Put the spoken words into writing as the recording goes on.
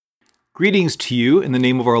Greetings to you in the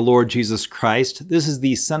name of our Lord Jesus Christ. This is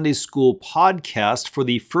the Sunday School podcast for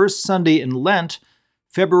the first Sunday in Lent,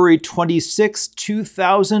 February 26,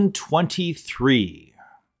 2023.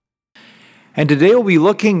 And today we'll be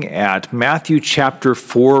looking at Matthew chapter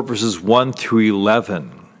 4, verses 1 through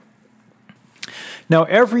 11. Now,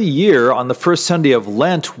 every year on the first Sunday of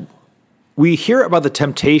Lent, we hear about the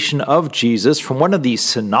temptation of Jesus from one of the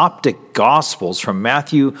synoptic Gospels, from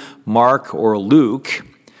Matthew, Mark, or Luke.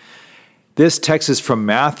 This text is from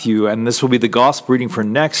Matthew, and this will be the gospel reading for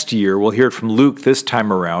next year. We'll hear it from Luke this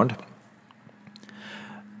time around.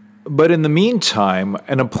 But in the meantime,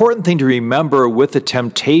 an important thing to remember with the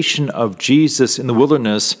temptation of Jesus in the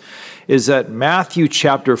wilderness is that Matthew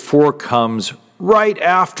chapter 4 comes right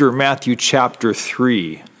after Matthew chapter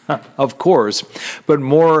 3, of course. But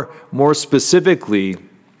more specifically,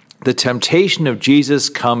 the temptation of Jesus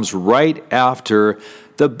comes right after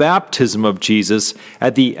the baptism of Jesus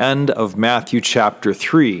at the end of Matthew chapter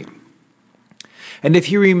 3. And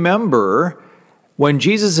if you remember, when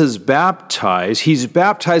Jesus is baptized, he's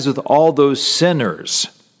baptized with all those sinners.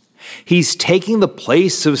 He's taking the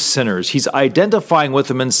place of sinners. He's identifying with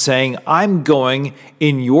them and saying, I'm going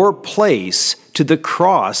in your place to the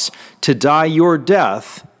cross to die your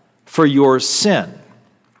death for your sin.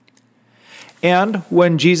 And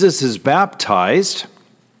when Jesus is baptized,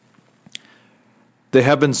 the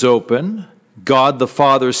heavens open, God the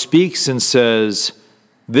Father speaks and says,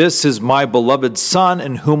 "This is my beloved Son,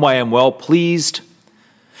 in whom I am well pleased."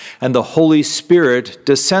 And the Holy Spirit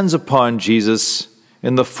descends upon Jesus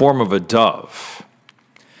in the form of a dove.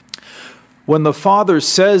 When the Father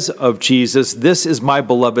says of Jesus, "This is my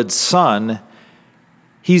beloved Son,"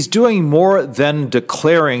 he's doing more than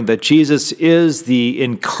declaring that Jesus is the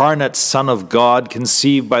incarnate Son of God,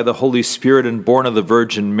 conceived by the Holy Spirit and born of the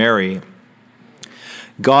Virgin Mary.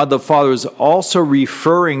 God the Father is also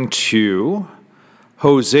referring to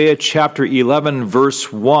Hosea chapter 11,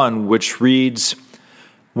 verse 1, which reads,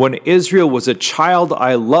 "When Israel was a child,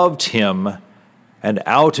 I loved him, and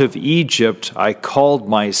out of Egypt I called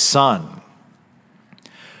my son."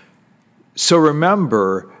 So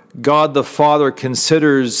remember, God the Father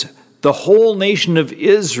considers the whole nation of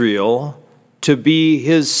Israel to be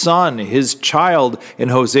his son, his child, in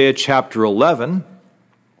Hosea chapter 11.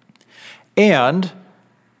 And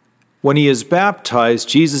when he is baptized,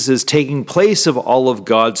 Jesus is taking place of all of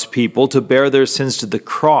God's people to bear their sins to the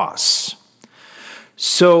cross.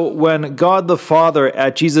 So when God the Father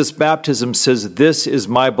at Jesus' baptism says, "This is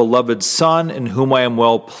my beloved Son, in whom I am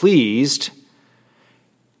well pleased,"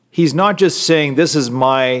 he's not just saying, "This is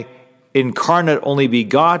my incarnate only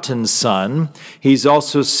begotten Son." He's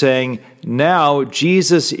also saying, now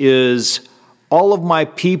Jesus is all of my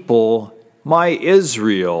people, my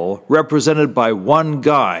Israel, represented by one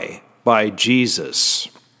guy, by Jesus.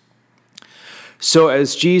 So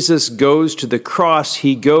as Jesus goes to the cross,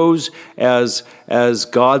 he goes as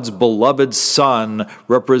God's beloved Son,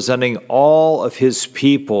 representing all of his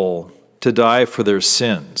people to die for their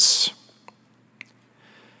sins.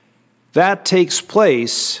 That takes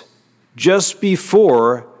place just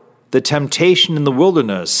before the temptation in the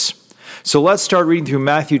wilderness. So let's start reading through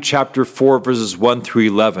Matthew chapter 4, verses 1 through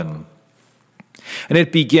 11. And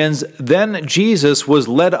it begins, "Then Jesus was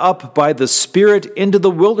led up by the Spirit into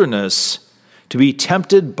the wilderness to be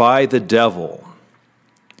tempted by the devil."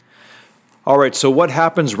 All right, so what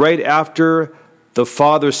happens right after the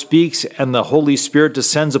Father speaks and the Holy Spirit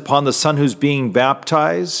descends upon the Son who's being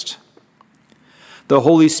baptized? The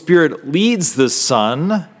Holy Spirit leads the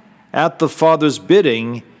Son at the Father's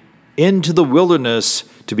bidding into the wilderness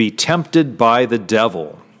to be tempted by the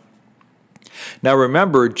devil. Now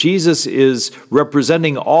remember, Jesus is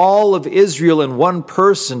representing all of Israel in one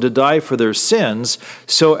person to die for their sins.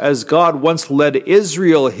 So as God once led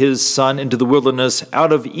Israel, his son, into the wilderness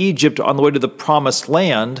out of Egypt on the way to the promised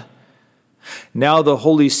land, now the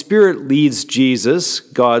Holy Spirit leads Jesus,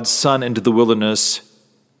 God's Son, into the wilderness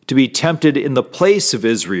to be tempted in the place of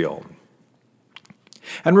Israel.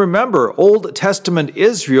 And remember, Old Testament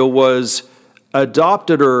Israel was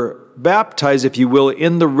adopted or baptized, if you will,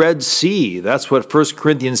 in the Red Sea. That's what 1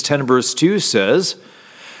 Corinthians 10 verse 2 says.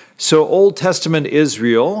 So Old Testament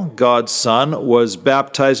Israel, God's Son, was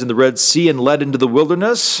baptized in the Red Sea and led into the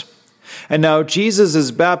wilderness. And now Jesus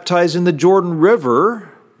is baptized in the Jordan River,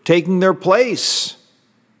 taking their place,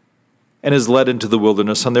 and is led into the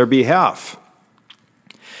wilderness on their behalf.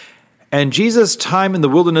 And Jesus' time in the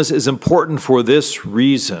wilderness is important for this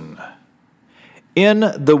reason.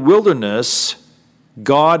 In the wilderness,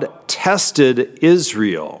 God tested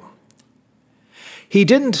Israel. He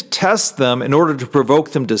didn't test them in order to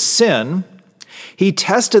provoke them to sin. He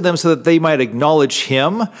tested them so that they might acknowledge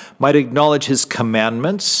him, might acknowledge his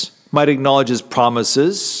commandments, might acknowledge his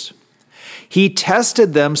promises. He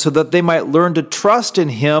tested them so that they might learn to trust in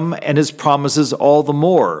him and his promises all the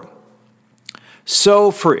more.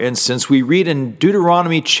 So, for instance, we read in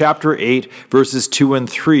Deuteronomy chapter 8, verses 2 and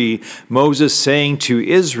 3, Moses saying to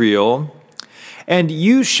Israel, "And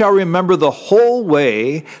you shall remember the whole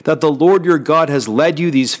way that the Lord your God has led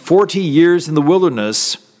you these 40 years in the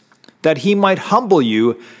wilderness, that he might humble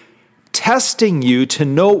you, testing you to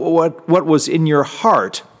know what was in your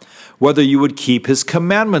heart, whether you would keep his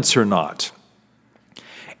commandments or not.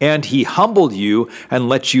 And he humbled you and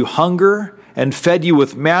let you hunger and fed you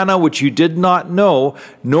with manna which you did not know,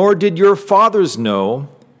 nor did your fathers know,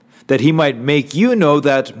 that he might make you know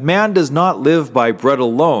that man does not live by bread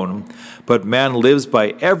alone, but man lives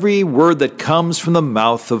by every word that comes from the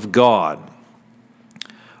mouth of God."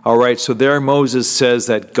 All right, so there Moses says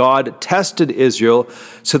that God tested Israel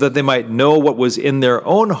so that they might know what was in their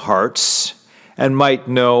own hearts and might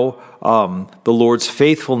know the Lord's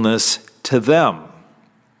faithfulness to them.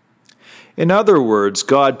 In other words,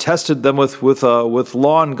 God tested them with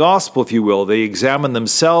law and gospel, if you will. They examined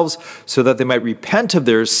themselves so that they might repent of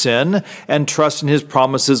their sin and trust in his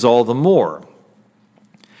promises all the more.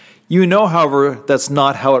 You know, however, that's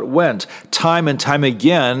not how it went. Time and time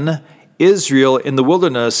again, Israel in the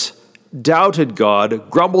wilderness doubted God,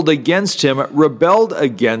 grumbled against him, rebelled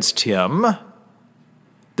against him.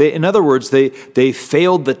 In other words, they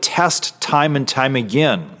failed the test time and time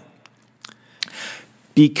again.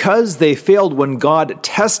 Because they failed when God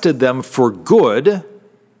tested them for good,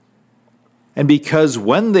 and because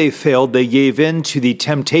when they failed, they gave in to the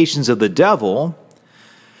temptations of the devil,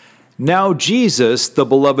 now Jesus, the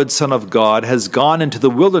beloved Son of God, has gone into the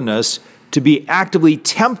wilderness to be actively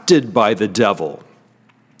tempted by the devil.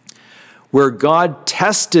 Where God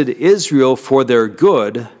tested Israel for their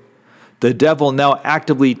good, the devil now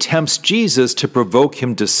actively tempts Jesus to provoke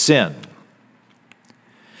him to sin.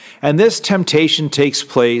 And this temptation takes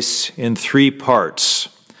place in 3 parts.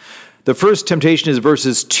 The first temptation is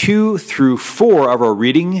verses 2 through 4 of our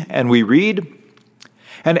reading, and we read,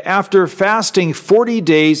 "And after fasting 40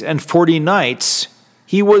 days and 40 nights,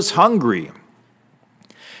 he was hungry.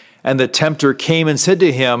 And the tempter came and said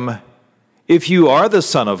to him, 'If you are the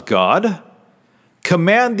Son of God,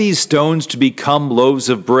 command these stones to become loaves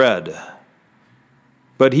of bread.'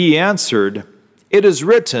 But he answered, 'It is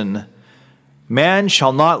written, man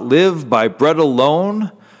shall not live by bread alone,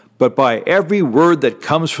 but by every word that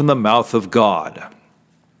comes from the mouth of God.'"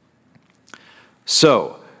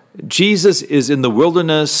 So, Jesus is in the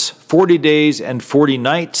wilderness 40 days and 40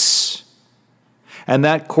 nights, and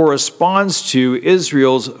that corresponds to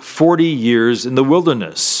Israel's 40 years in the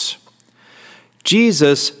wilderness.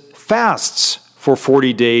 Jesus fasts for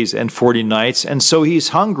 40 days and 40 nights, and so he's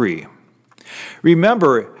hungry.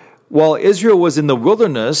 Remember, while Israel was in the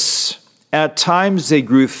wilderness, at times they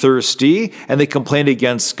grew thirsty and they complained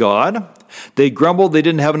against God. They grumbled they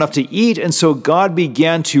didn't have enough to eat, and so God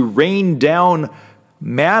began to rain down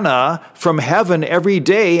manna from heaven every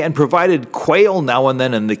day and provided quail now and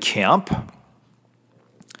then in the camp.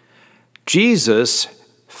 Jesus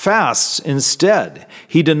fasts instead.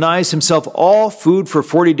 He denies himself all food for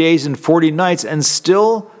 40 days and 40 nights and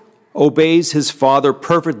still obeys his Father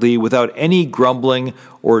perfectly without any grumbling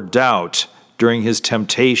or doubt during his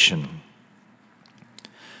temptation.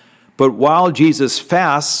 But while Jesus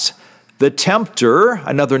fasts, the tempter,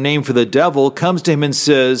 another name for the devil, comes to him and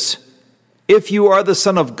says, "If you are the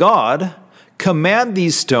Son of God, command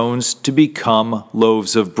these stones to become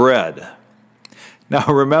loaves of bread." Now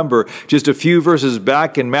remember, just a few verses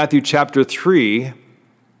back in Matthew chapter 3,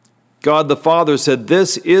 God the Father said,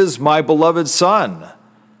 "This is my beloved Son."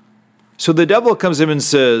 So the devil comes to him and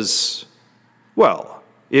says, "Well,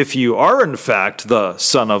 if you are in fact the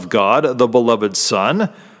Son of God, the beloved Son,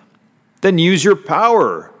 then use your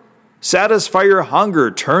power. Satisfy your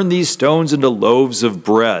hunger. Turn these stones into loaves of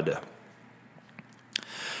bread."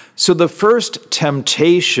 So the first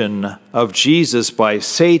temptation of Jesus by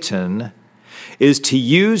Satan is to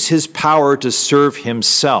use his power to serve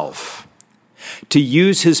himself, to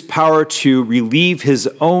use his power to relieve his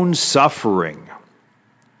own suffering.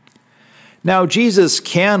 Now, Jesus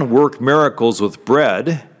can work miracles with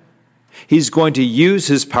bread. He's going to use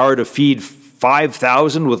his power to feed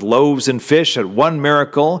 5,000 with loaves and fish at one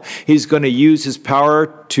miracle. He's going to use his power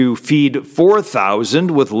to feed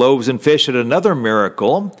 4,000 with loaves and fish at another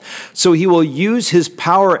miracle. So he will use his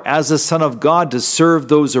power as the Son of God to serve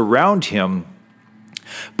those around him.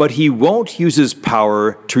 But he won't use his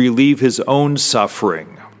power to relieve his own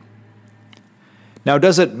suffering. Now,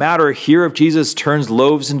 does it matter here if Jesus turns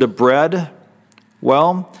loaves into bread?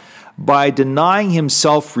 Well, by denying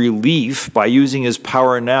himself relief, by using his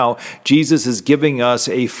power now, Jesus is giving us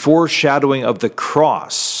a foreshadowing of the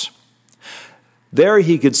cross. There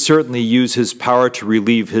he could certainly use his power to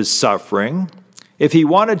relieve his suffering. If he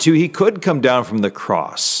wanted to, he could come down from the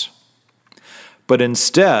cross. But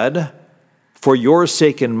instead, for your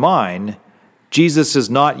sake and mine, Jesus does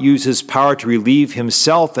not use his power to relieve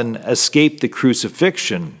himself and escape the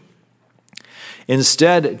crucifixion.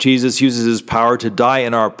 Instead, Jesus uses his power to die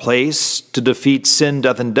in our place, to defeat sin,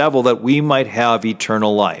 death, and devil, that we might have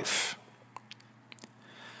eternal life.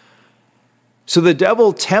 So the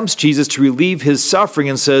devil tempts Jesus to relieve his suffering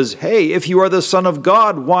and says, "Hey, if you are the Son of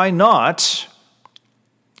God, why not?"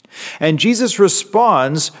 And Jesus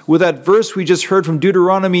responds with that verse we just heard from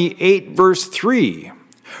Deuteronomy 8, verse 3.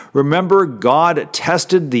 Remember, God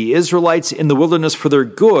tested the Israelites in the wilderness for their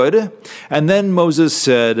good, and then Moses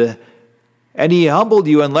said, "And he humbled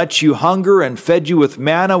you and let you hunger and fed you with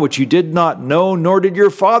manna, which you did not know, nor did your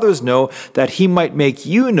fathers know, that he might make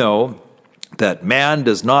you know that man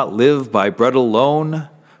does not live by bread alone,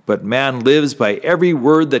 but man lives by every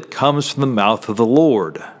word that comes from the mouth of the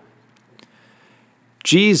Lord."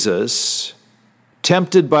 Jesus,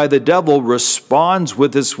 tempted by the devil, responds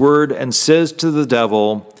with this word and says to the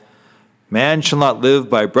devil, "Man shall not live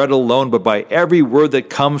by bread alone, but by every word that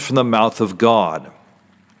comes from the mouth of God."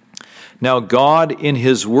 Now, God in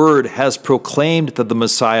his word has proclaimed that the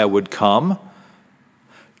Messiah would come.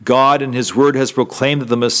 God in his word has proclaimed that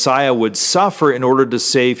the Messiah would suffer in order to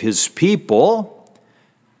save his people.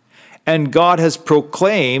 And God has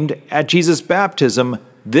proclaimed at Jesus' baptism,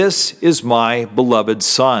 "This is my beloved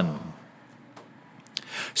Son."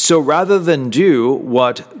 So rather than do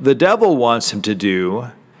what the devil wants him to do,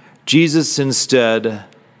 Jesus instead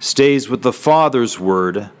stays with the Father's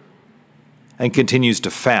word and continues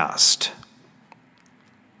to fast.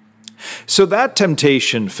 So that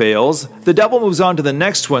temptation fails. The devil moves on to the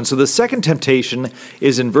next one. So the second temptation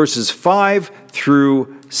is in verses 5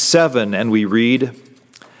 through 7, and we read,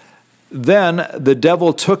 "Then the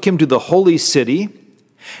devil took him to the holy city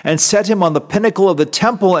and set him on the pinnacle of the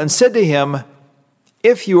temple and said to him,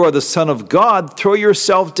 'If you are the Son of God, throw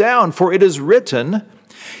yourself down, for it is written,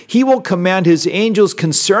 He will command his angels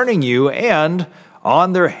concerning you, and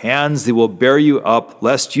on their hands they will bear you up,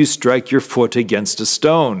 lest you strike your foot against a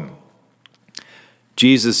stone.'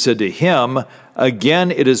 Jesus said to him,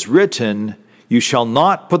 'Again it is written, You shall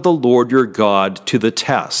not put the Lord your God to the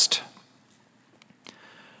test.'"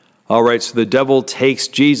 All right, so the devil takes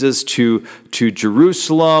Jesus to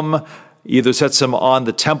Jerusalem, either sets him on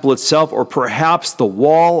the temple itself or perhaps the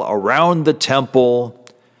wall around the temple.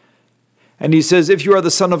 And he says, "If you are the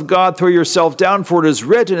Son of God, throw yourself down, for it is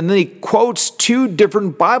written." And then he quotes two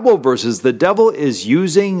different Bible verses. The devil is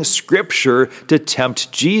using Scripture to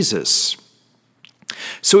tempt Jesus.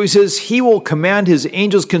 So he says, "He will command his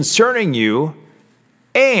angels concerning you,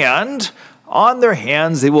 and on their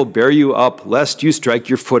hands they will bear you up, lest you strike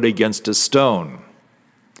your foot against a stone."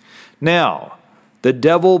 Now, the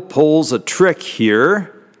devil pulls a trick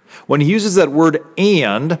here. When he uses that word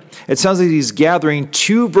 "and," it sounds like he's gathering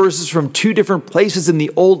two verses from two different places in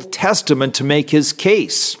the Old Testament to make his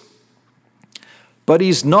case. But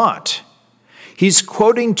he's not. He's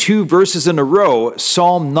quoting two verses in a row,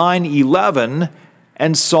 Psalm 9:11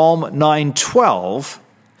 and Psalm 9:12,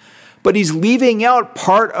 but he's leaving out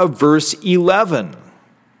part of verse 11.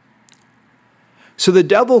 So the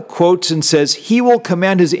devil quotes and says, "He will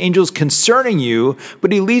command his angels concerning you,"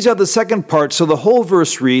 but he leaves out the second part, so the whole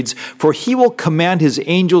verse reads, "For he will command his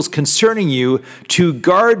angels concerning you to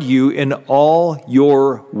guard you in all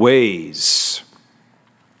your ways."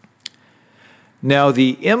 Now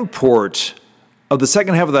the import of the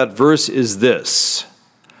second half of that verse is this: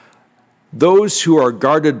 those who are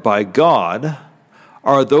guarded by God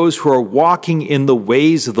are those who are walking in the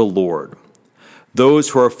ways of the Lord, those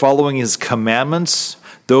who are following his commandments,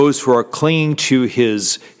 those who are clinging to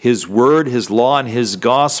his word, his law, and his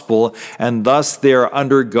gospel, and thus they are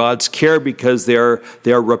under God's care because they are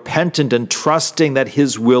repentant and trusting that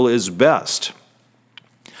his will is best.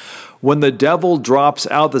 When the devil drops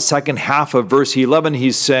out the second half of verse 11,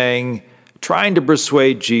 he's saying, trying to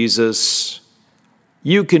persuade Jesus,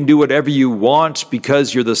 you can do whatever you want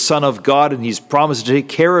because you're the Son of God and he's promised to take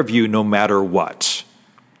care of you no matter what.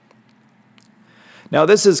 Now,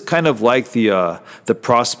 this is kind of like the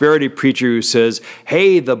prosperity preacher who says,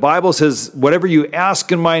 hey, the Bible says, whatever you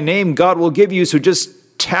ask in my name, God will give you, so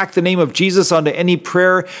just tack the name of Jesus onto any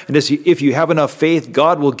prayer, and if you have enough faith,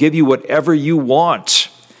 God will give you whatever you want.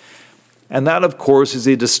 And that, of course, is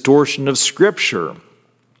a distortion of Scripture.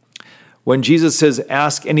 When Jesus says,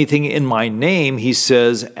 ask anything in my name, he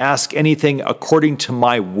says, ask anything according to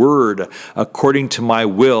my word, according to my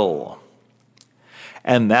will.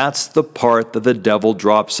 And that's the part that the devil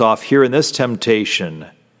drops off here in this temptation.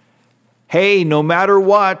 Hey, no matter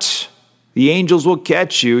what, the angels will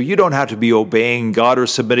catch you. You don't have to be obeying God or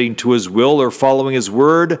submitting to his will or following his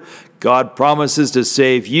word. God promises to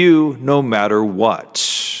save you no matter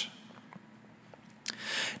what.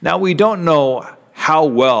 Now, we don't know how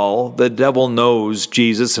well the devil knows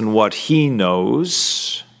Jesus and what he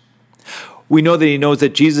knows. We know that he knows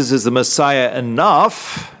that Jesus is the Messiah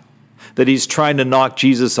enough that he's trying to knock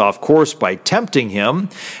Jesus off course by tempting him.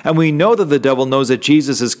 And we know that the devil knows that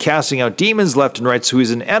Jesus is casting out demons left and right, so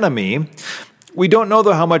he's an enemy. We don't know,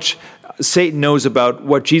 though, how much Satan knows about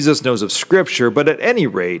what Jesus knows of Scripture, but at any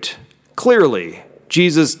rate, clearly,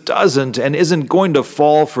 Jesus doesn't and isn't going to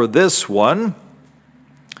fall for this one.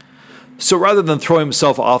 So rather than throw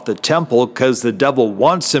himself off the temple because the devil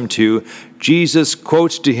wants him to, Jesus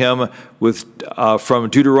quotes to him from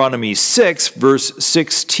Deuteronomy 6, verse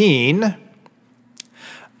 16,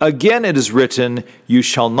 "Again it is written, you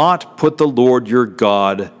shall not put the Lord your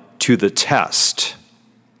God to the test."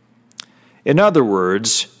 In other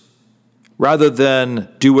words, rather than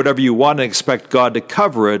do whatever you want and expect God to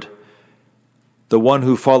cover it, the one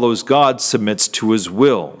who follows God submits to his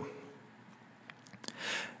will.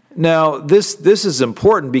 Now, this is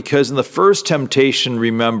important because in the first temptation,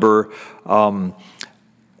 remember,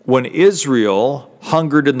 when Israel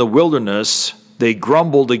hungered in the wilderness, they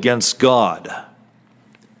grumbled against God.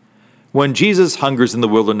 When Jesus hungers in the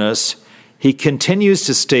wilderness, he continues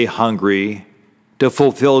to stay hungry to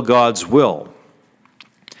fulfill God's will.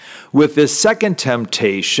 With this second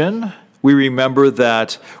temptation, we remember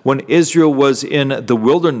that when Israel was in the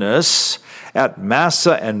wilderness at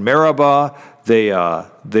Massah and Meribah,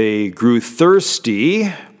 they grew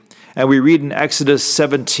thirsty, and we read in Exodus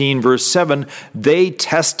 17, verse 7, they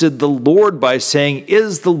tested the Lord by saying,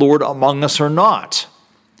 "Is the Lord among us or not?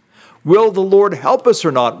 Will the Lord help us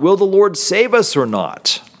or not? Will the Lord save us or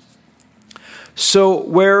not?" So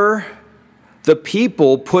where the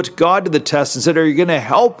people put God to the test and said, "Are you going to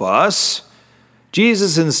help us?"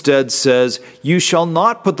 Jesus instead says, "You shall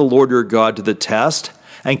not put the Lord your God to the test,"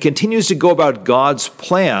 and continues to go about God's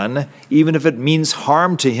plan, even if it means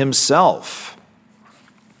harm to himself.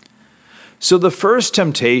 So the first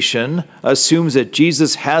temptation assumes that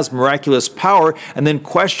Jesus has miraculous power and then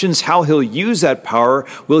questions how he'll use that power.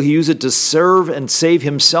 Will he use it to serve and save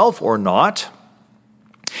himself or not?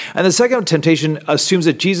 And the second temptation assumes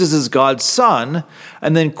that Jesus is God's son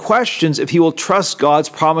and then questions if he will trust God's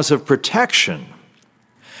promise of protection.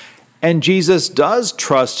 And Jesus does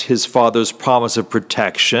trust his Father's promise of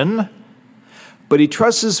protection, but he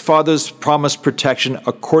trusts his Father's promised protection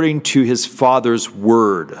according to his Father's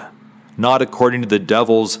word, not according to the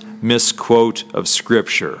devil's misquote of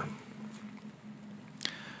Scripture.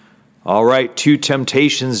 All right, 2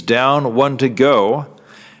 temptations down, 1 to go.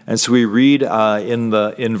 And so we read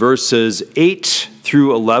in verses 8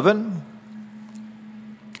 through 11.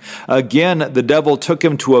 "Again, the devil took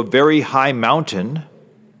him to a very high mountain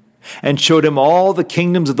and showed him all the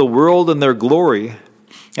kingdoms of the world and their glory.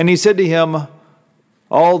 And he said to him,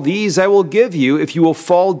 'All these I will give you if you will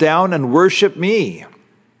fall down and worship me.'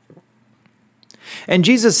 And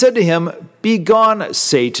Jesus said to him, 'Begone,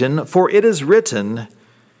 Satan, for it is written,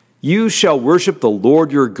 you shall worship the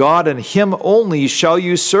Lord your God, and him only shall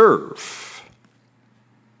you serve.'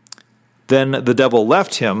 Then the devil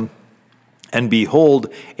left him, and behold,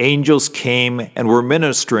 angels came and were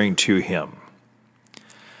ministering to him."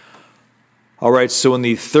 All right, so in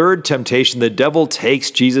the third temptation, the devil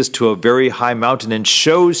takes Jesus to a very high mountain and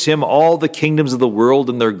shows him all the kingdoms of the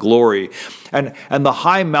world and their glory. And the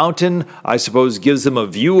high mountain, I suppose, gives him a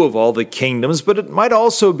view of all the kingdoms, but it might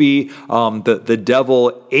also be the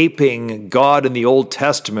devil aping God in the Old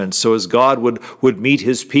Testament. So as God would meet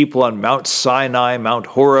his people on Mount Sinai, Mount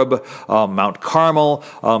Horeb, Mount Carmel,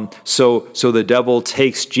 so the devil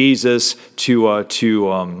takes Jesus to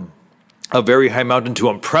a very high mountain to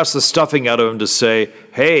impress the stuffing out of him, to say,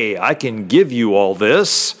 "Hey, I can give you all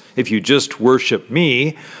this if you just worship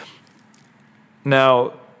me."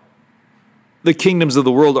 Now, the kingdoms of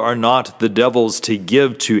the world are not the devil's to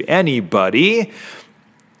give to anybody.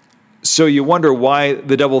 So you wonder why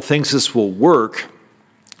the devil thinks this will work.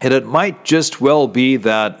 And it might just well be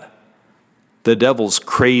that the devil's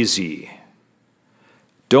crazy.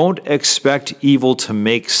 Don't expect evil to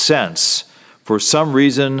make sense. For some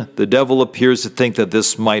reason, the devil appears to think that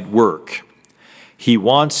this might work. He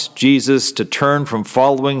wants Jesus to turn from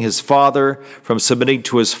following his Father, from submitting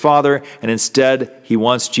to his Father, and instead he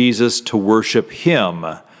wants Jesus to worship him.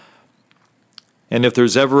 And if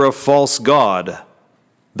there's ever a false god,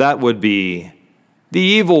 that would be the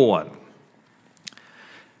evil one.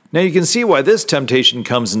 Now you can see why this temptation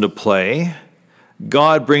comes into play.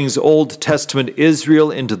 God brings Old Testament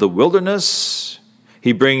Israel into the wilderness.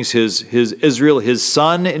 He brings his Israel, his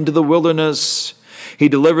son, into the wilderness. He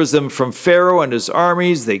delivers them from Pharaoh and his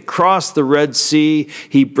armies. They cross the Red Sea.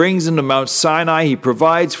 He brings them to Mount Sinai. He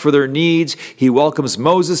provides for their needs. He welcomes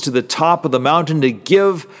Moses to the top of the mountain to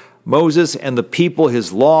give Moses and the people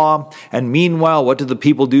his law. And meanwhile, what do the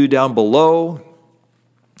people do down below?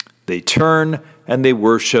 They turn and they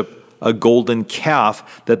worship a golden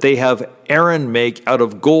calf that they have Aaron make out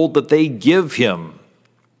of gold that they give him.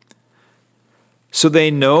 So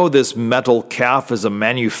they know this metal calf is a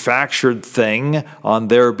manufactured thing on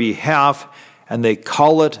their behalf, and they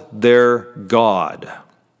call it their god.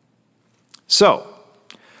 So,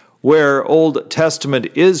 where Old Testament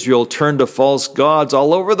Israel turned to false gods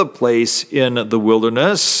all over the place in the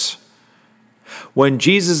wilderness, when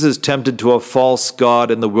Jesus is tempted to a false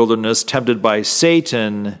god in the wilderness, tempted by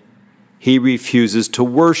Satan, he refuses to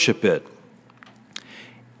worship it.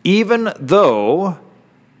 Even though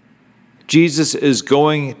Jesus is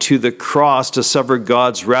going to the cross to suffer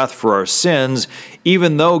God's wrath for our sins,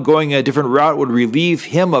 even though going a different route would relieve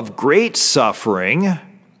him of great suffering,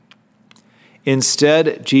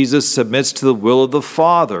 instead, Jesus submits to the will of the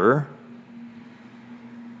Father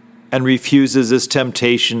and refuses this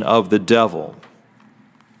temptation of the devil.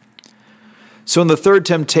 So in the third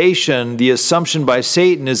temptation, the assumption by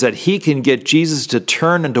Satan is that he can get Jesus to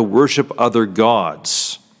turn and to worship other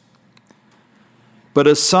gods. But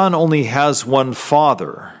a son only has one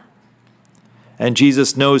father, and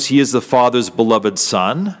Jesus knows he is the Father's beloved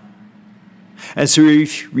Son, and so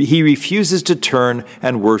he refuses to turn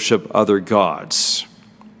and worship other gods.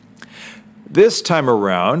 This time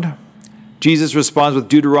around, Jesus responds with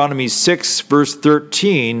Deuteronomy 6, verse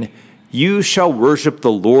 13, "You shall worship the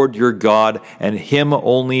Lord your God, and him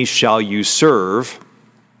only shall you serve,"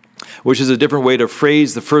 which is a different way to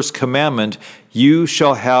phrase the first commandment, "You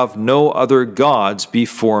shall have no other gods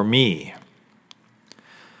before me."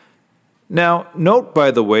 Now, note,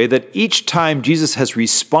 by the way, that each time Jesus has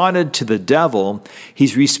responded to the devil,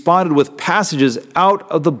 he's responded with passages out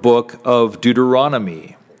of the book of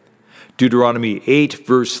Deuteronomy. Deuteronomy 8,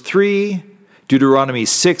 verse 3, Deuteronomy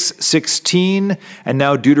 6:16, and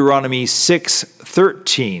now Deuteronomy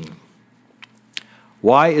 6:13.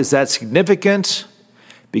 Why is that significant?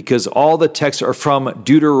 Because all the texts are from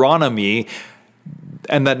Deuteronomy,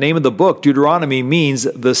 and that name of the book, Deuteronomy, means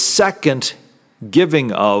the second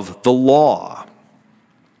giving of the law.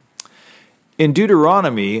 In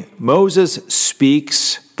Deuteronomy, Moses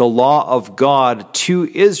speaks the law of God to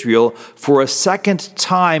Israel for a second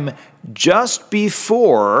time just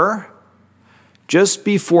before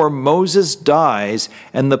Moses dies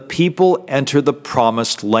and the people enter the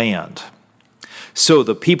promised land. So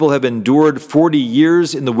the people have endured 40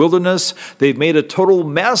 years in the wilderness. They've made a total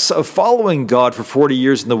mess of following God for 40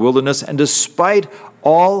 years in the wilderness. And despite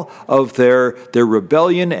all of their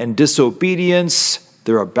rebellion and disobedience,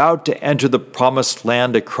 they're about to enter the promised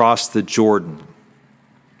land across the Jordan.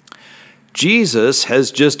 Jesus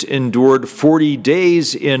has just endured 40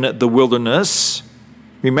 days in the wilderness.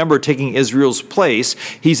 Remember, taking Israel's place,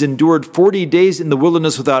 he's endured 40 days in the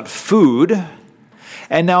wilderness without food.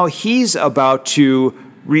 And now he's about to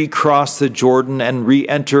recross the Jordan and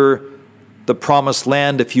re-enter the promised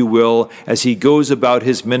land, if you will, as he goes about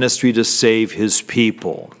his ministry to save his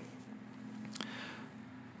people.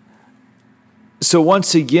 So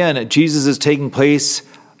once again, Jesus is taking place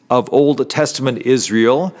of Old Testament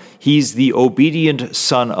Israel. He's the obedient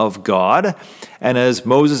Son of God. And as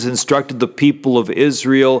Moses instructed the people of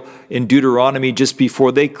Israel in Deuteronomy just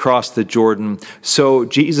before they crossed the Jordan, so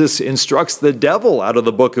Jesus instructs the devil out of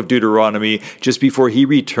the book of Deuteronomy just before he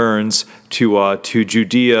returns to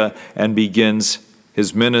Judea and begins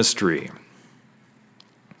his ministry.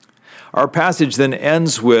 Our passage then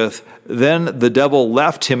ends with, "Then the devil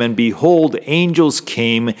left him, and behold, angels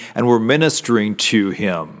came and were ministering to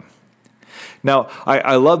him." Now,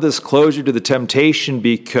 I love this closure to the temptation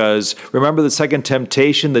because remember the second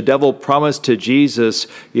temptation, the devil promised to Jesus,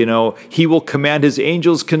 he will command his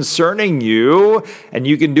angels concerning you and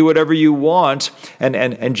you can do whatever you want.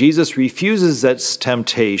 And Jesus refuses that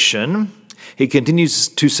temptation. He continues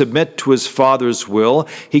to submit to his Father's will.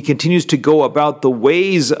 He continues to go about the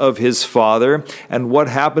ways of his Father. And what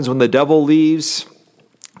happens when the devil leaves?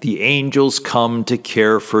 The angels come to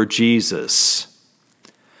care for Jesus.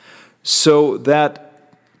 So that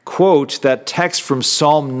quote, that text from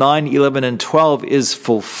Psalm 9, 11, and 12 is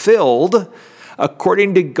fulfilled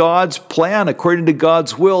according to God's plan, according to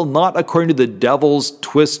God's will, not according to the devil's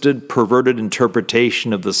twisted, perverted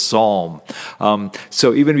interpretation of the psalm.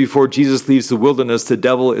 So even before Jesus leaves the wilderness, the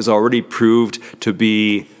devil is already proved to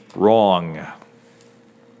be wrong.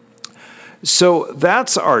 So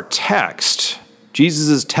that's our text. Jesus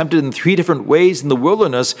is tempted in 3 different ways in the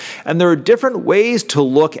wilderness, and there are different ways to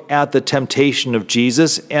look at the temptation of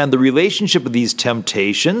Jesus and the relationship of these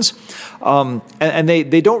temptations, and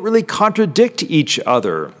they don't really contradict each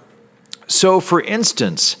other. So, for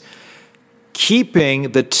instance,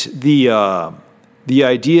 keeping the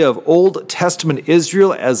idea of Old Testament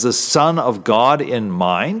Israel as the Son of God in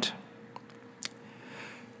mind,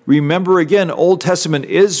 remember again, Old Testament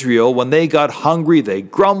Israel, when they got hungry, they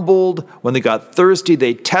grumbled. When they got thirsty,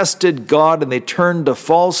 they tested God and they turned to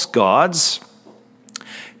false gods.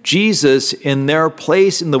 Jesus, in their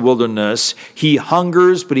place in the wilderness, he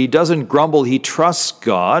hungers, but he doesn't grumble. He trusts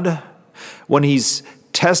God. When he's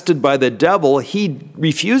tested by the devil, he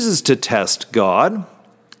refuses to test God.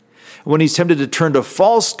 When he's tempted to turn to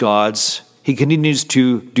false gods, he continues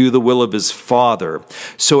to do the will of his Father.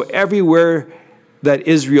 So everywhere that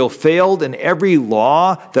Israel failed, and every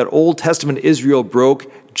law that Old Testament Israel broke,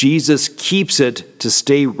 Jesus keeps it to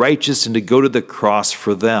stay righteous and to go to the cross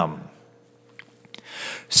for them.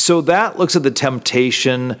 So that looks at the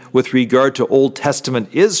temptation with regard to Old Testament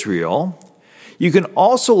Israel. You can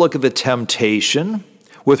also look at the temptation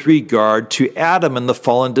with regard to Adam and the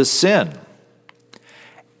fall into sin.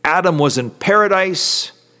 Adam was in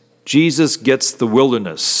paradise. Jesus gets the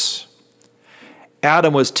wilderness.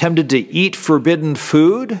 Adam was tempted to eat forbidden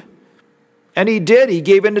food, and he did. He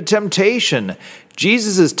gave in to temptation.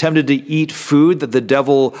 Jesus is tempted to eat food that the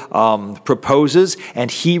devil proposes,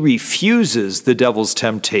 and he refuses the devil's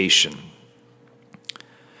temptation.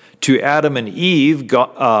 To Adam and Eve,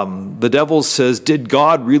 the devil says, "Did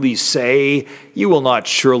God really say, 'You will not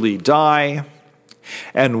surely die'?"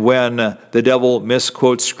 And when the devil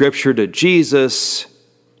misquotes Scripture to Jesus,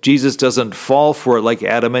 Jesus doesn't fall for it like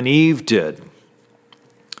Adam and Eve did.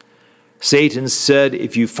 Satan said,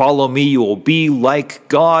 "If you follow me, you will be like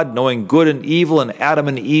God, knowing good and evil," and Adam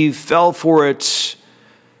and Eve fell for it.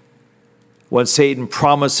 When Satan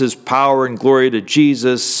promises power and glory to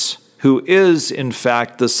Jesus, who is, in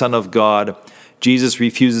fact, the Son of God, Jesus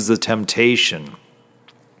refuses the temptation.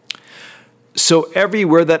 So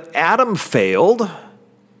everywhere that Adam failed,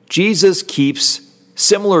 Jesus keeps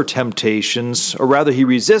similar temptations, or rather he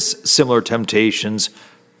resists similar temptations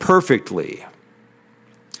perfectly.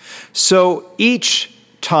 So each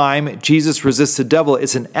time Jesus resists the devil,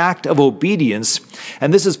 it's an act of obedience,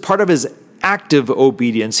 and this is part of his active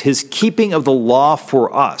obedience, his keeping of the law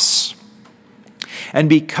for us. And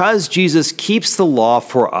because Jesus keeps the law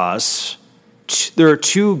for us, there are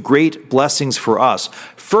 2 great blessings for us.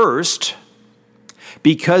 First,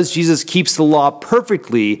 because Jesus keeps the law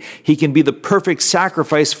perfectly, he can be the perfect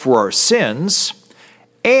sacrifice for our sins.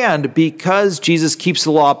 And because Jesus keeps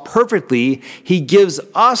the law perfectly, he gives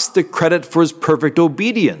us the credit for his perfect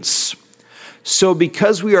obedience. So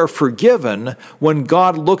because we are forgiven, when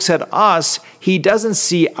God looks at us, he doesn't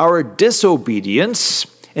see our disobedience.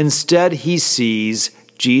 Instead, he sees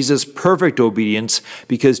Jesus' perfect obedience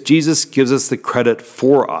because Jesus gives us the credit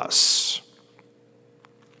for us.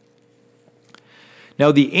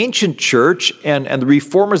 Now, the ancient church and the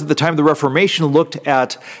reformers at the time of the Reformation looked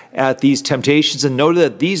at these temptations and noted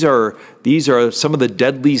that these are some of the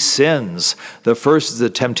deadly sins. The first is the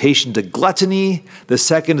temptation to gluttony. The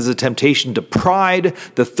second is the temptation to pride.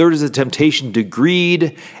 The third is the temptation to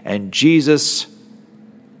greed. And Jesus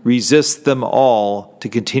resists them all to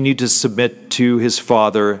continue to submit to his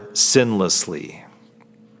Father sinlessly.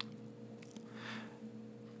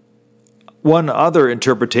 One other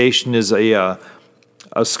interpretation is a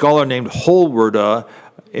scholar named Holwerd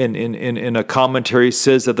in a commentary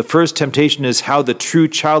says that the first temptation is how the true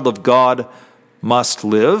child of God must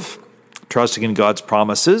live, trusting in God's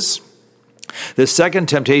promises. The second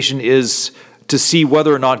temptation is to see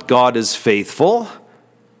whether or not God is faithful,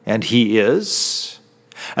 and he is.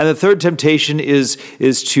 And the third temptation is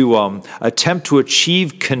to attempt to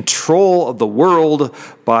achieve control of the world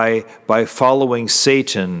by following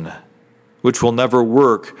Satan, which will never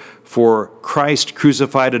work. For Christ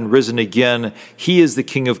crucified and risen again, he is the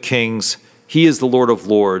King of kings, he is the Lord of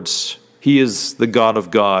lords, he is the God of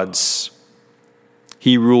gods.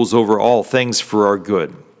 He rules over all things for our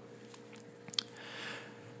good.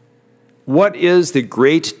 What is the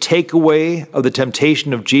great takeaway of the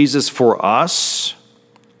temptation of Jesus for us?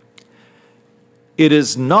 It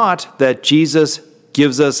is not that Jesus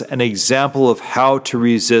gives us an example of how to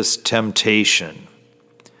resist temptation.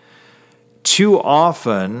 Too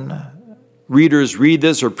often, readers read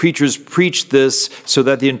this or preachers preach this so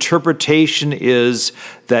that the interpretation is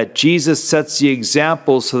that Jesus sets the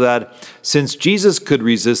example so that since Jesus could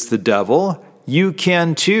resist the devil, you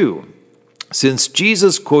can too. Since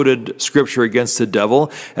Jesus quoted scripture against the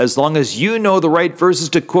devil, as long as you know the right verses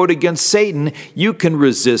to quote against Satan, you can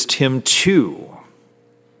resist him too.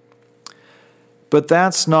 But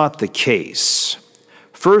that's not the case.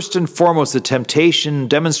 First and foremost, the temptation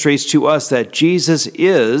demonstrates to us that Jesus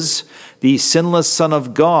is the sinless Son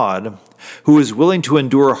of God who is willing to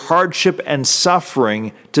endure hardship and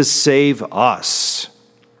suffering to save us.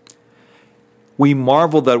 We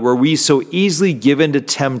marvel that were we so easily given to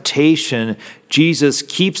temptation, Jesus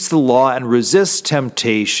keeps the law and resists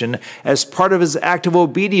temptation as part of his act of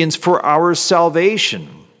obedience for our salvation.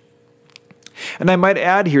 And I might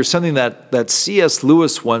add here something that C.S.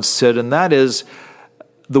 Lewis once said, and that is,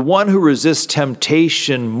 the one who resists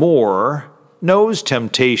temptation more knows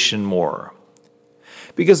temptation more.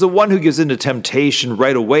 Because the one who gives into temptation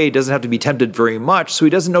right away doesn't have to be tempted very much, so he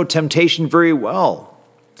doesn't know temptation very well.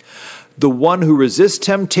 The one who resists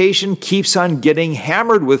temptation keeps on getting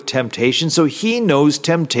hammered with temptation, so he knows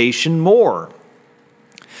temptation more.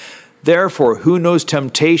 Therefore, who knows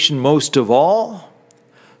temptation most of all?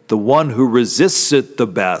 The one who resists it the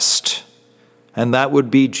best, and that would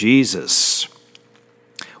be Jesus.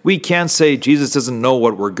 We can't say Jesus doesn't know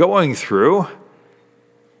what we're going through.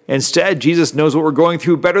 Instead, Jesus knows what we're going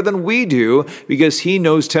through better than we do because he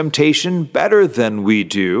knows temptation better than we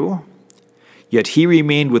do. Yet he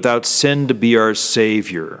remained without sin to be our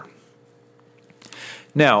Savior.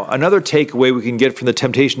 Now, another takeaway we can get from the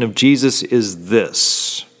temptation of Jesus is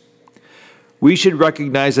this. We should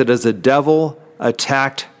recognize that as the devil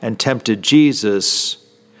attacked and tempted Jesus,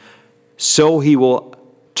 so he will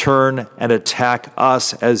turn and attack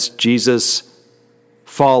us as Jesus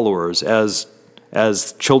followers, as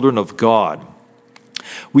children of God.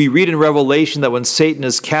 We read in Revelation that when Satan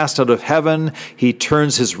is cast out of heaven, he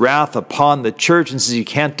turns his wrath upon the church, and since he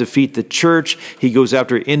can't defeat the church, he goes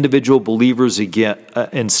after individual believers again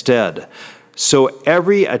instead. So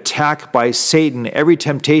every attack by Satan, every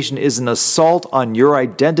temptation is an assault on your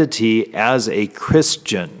identity as a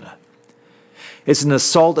Christian. It's an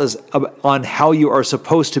assault on how you are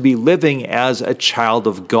supposed to be living as a child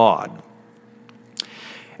of God.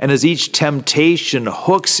 And as each temptation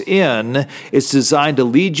hooks in, it's designed to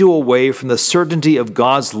lead you away from the certainty of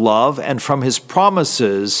God's love and from his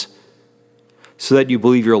promises so that you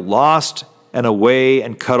believe you're lost and away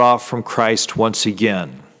and cut off from Christ once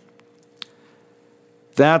again.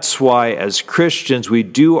 That's why, as Christians, we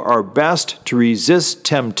do our best to resist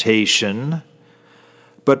temptation.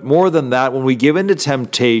 But more than that, when we give in to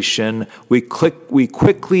temptation, we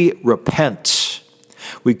quickly repent.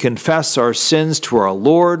 We confess our sins to our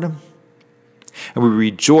Lord, and we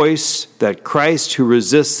rejoice that Christ, who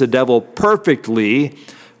resists the devil perfectly,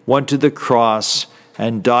 went to the cross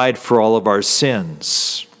and died for all of our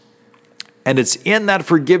sins. And it's in that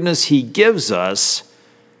forgiveness he gives us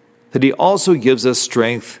that he also gives us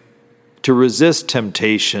strength to resist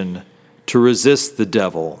temptation, to resist the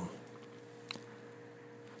devil.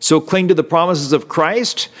 So cling to the promises of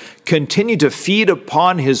Christ, continue to feed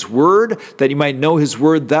upon his word, that you might know his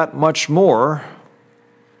word that much more,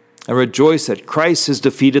 and rejoice that Christ has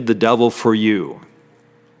defeated the devil for you.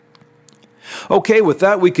 Okay, with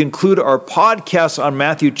that, we conclude our podcast on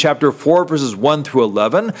Matthew chapter 4, verses 1 through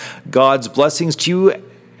 11. God's blessings to you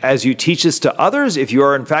as you teach this to others, if you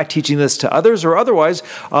are in fact teaching this to others, or otherwise,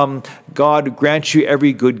 God grants you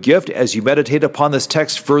every good gift as you meditate upon this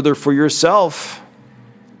text further for yourself.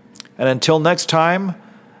 And until next time,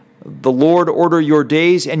 the Lord order your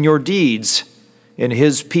days and your deeds in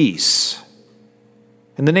his peace.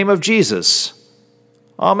 In the name of Jesus,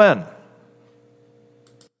 amen.